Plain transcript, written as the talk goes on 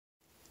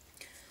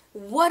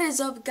What is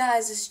up,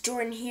 guys? It's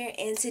Jordan here,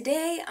 and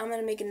today I'm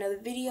gonna make another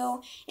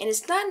video, and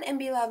it's not an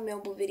NBA Live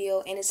mobile video,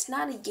 and it's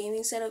not a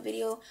gaming setup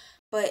video,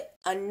 but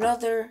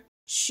another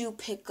shoe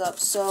pickup.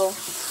 So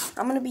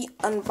I'm gonna be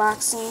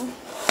unboxing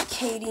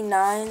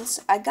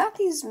KD9s. I got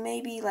these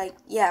maybe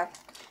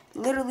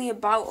literally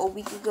about a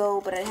week ago,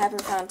 but I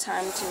haven't found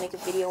time to make a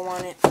video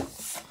on it.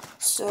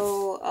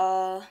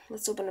 So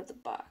let's open up the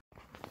box.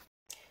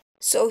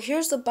 So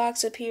here's the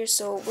box up here.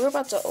 So we're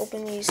about to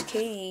open these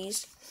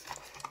KDs.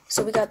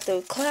 So we got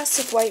the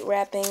classic white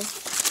wrapping,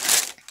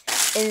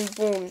 and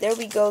boom, there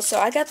we go. So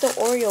I got the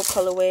Oreo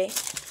colorway.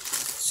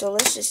 So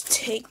let's just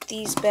take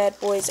these bad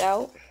boys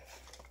out.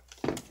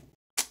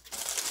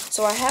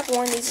 So I have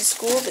worn these to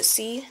school, but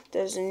see,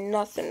 there's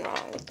nothing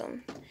wrong with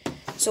them.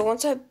 So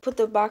once I put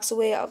the box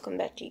away, I'll come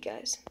back to you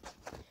guys.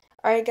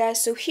 Alright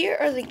guys, so here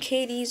are the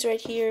KDs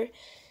right here.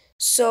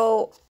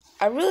 So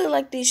I really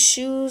like these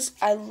shoes.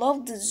 I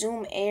love the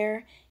Zoom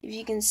Air. If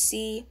you can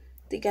see,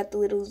 they got the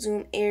little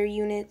Zoom Air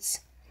units.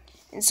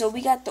 And so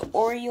we got the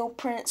Oreo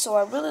print. So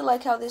I really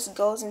like how this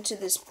goes into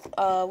this,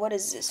 what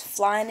is this,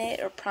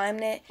 Flyknit or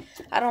PrimeKnit?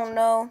 I don't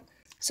know.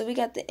 So we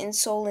got the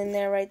insole in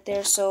there right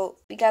there. So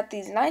we got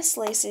these nice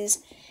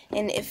laces.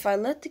 And if I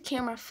let the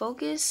camera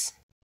focus,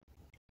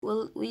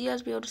 will you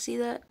guys be able to see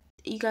that?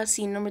 You guys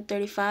see number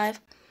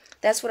 35.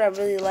 That's what I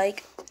really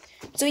like.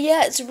 So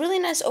yeah, it's a really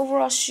nice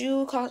overall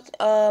shoe.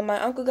 My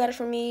uncle got it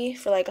for me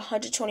for like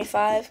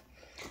 $125.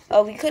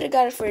 We could have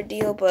got it for a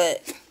deal,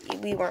 but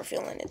we weren't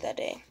feeling it that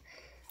day.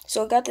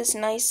 So it got this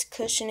nice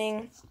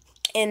cushioning,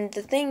 and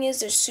the thing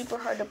is, they're super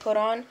hard to put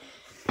on.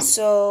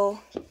 So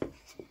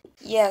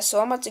yeah,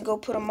 so I'm about to go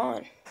put them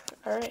on.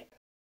 Alright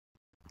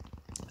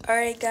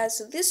guys,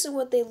 so this is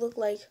what they look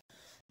like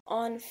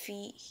on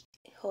feet.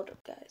 Hold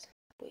up guys,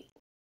 wait.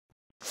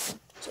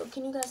 So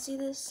can you guys see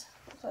this?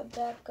 If I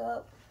back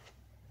up,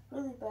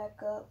 really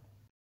back up.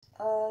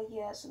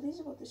 Yeah, so these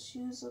are what the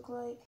shoes look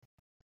like.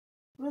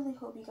 Really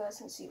hope you guys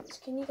can see this.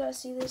 Can you guys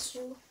see this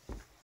shoe?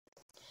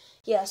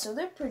 Yeah, so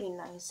they're pretty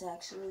nice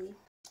actually.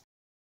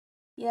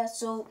 Yeah,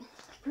 so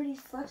pretty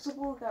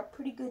flexible, got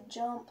pretty good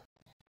jump,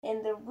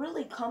 and they're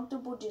really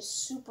comfortable,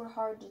 just super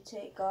hard to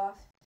take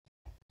off.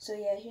 So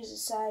yeah, here's the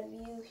side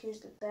view, here's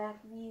the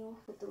back view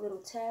with the little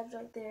tabs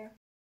right there.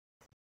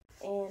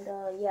 And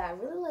yeah,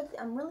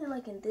 I'm really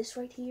liking this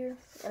right here,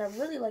 and I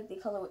really like the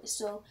colorway.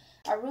 So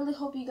I really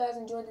hope you guys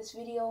enjoyed this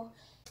video,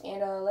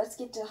 and let's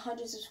get to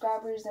 100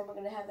 subscribers, then we're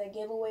gonna have that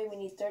giveaway. We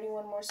need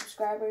 31 more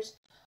subscribers.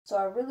 So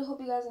I really hope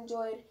you guys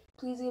enjoyed.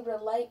 Please leave it a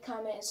like,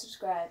 comment, and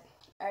subscribe.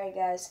 Alright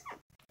guys,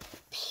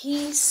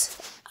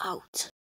 peace out.